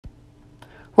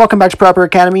Welcome back to Proper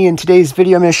Academy. In today's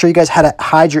video, I'm going to show you guys how to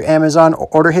hide your Amazon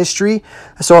order history.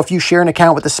 So if you share an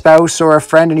account with a spouse or a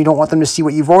friend and you don't want them to see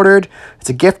what you've ordered, it's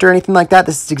a gift or anything like that,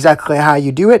 this is exactly how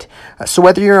you do it. So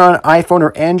whether you're on iPhone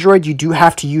or Android, you do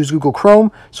have to use Google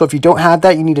Chrome. So if you don't have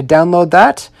that, you need to download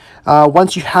that.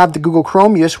 Once you have the Google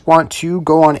Chrome, you just want to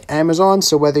go on Amazon.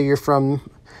 So whether you're from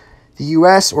the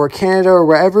US or Canada or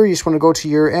wherever, you just want to go to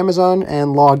your Amazon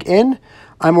and log in.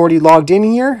 I'm already logged in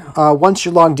here. Once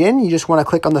you're logged in, you just want to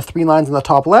click on the three lines on the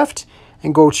top left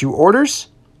and go to orders.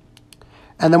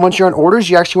 And then once you're on orders,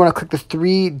 you actually want to click the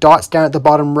three dots down at the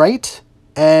bottom right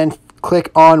and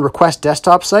click on request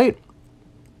desktop site.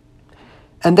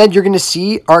 And then you're going to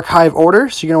see archive order.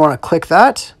 So you're going to want to click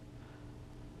that.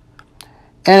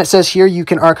 And it says here you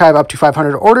can archive up to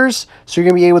 500 orders. So you're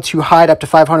going to be able to hide up to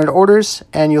 500 orders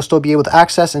and you'll still be able to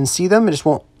access and see them. It just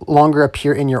won't longer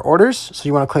appear in your orders. So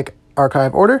you want to click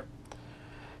archive order.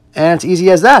 And it's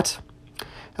easy as that.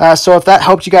 So if that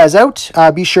helped you guys out,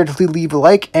 be sure to leave a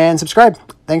like and subscribe.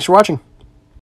 Thanks for watching.